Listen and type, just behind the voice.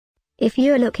If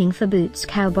you're looking for boots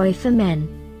cowboy for men,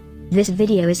 this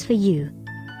video is for you.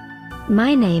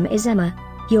 My name is Emma,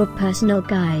 your personal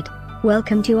guide.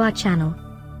 Welcome to our channel.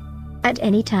 At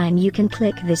any time you can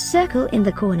click this circle in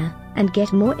the corner, and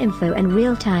get more info and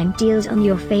real-time deals on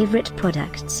your favorite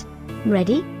products.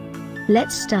 Ready?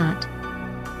 Let's start.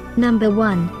 Number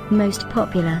 1, Most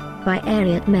Popular, by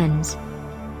Ariat Men's.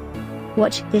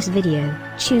 Watch this video,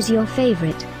 choose your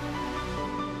favorite.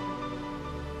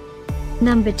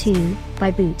 Number 2,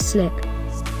 by Boot Slip.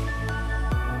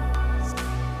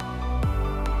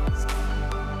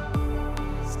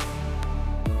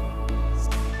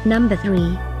 Number 3,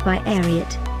 by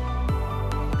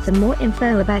Ariat. For more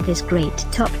info about this great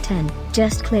top 10,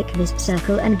 just click this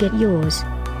circle and get yours.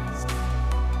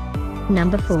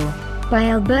 Number 4, by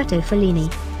Alberto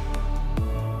Fellini.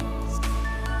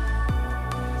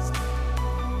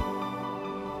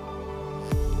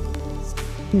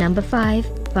 Number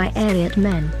 5, by Ariat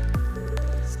Men.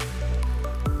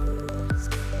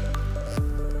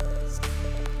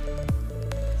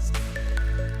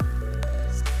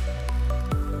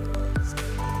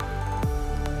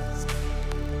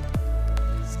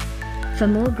 For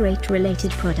more great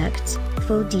related products,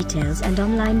 full details and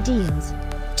online deals,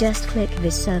 just click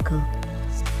this circle.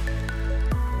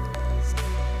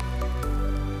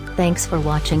 Thanks for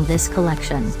watching this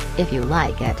collection. If you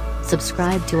like it,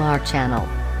 subscribe to our channel.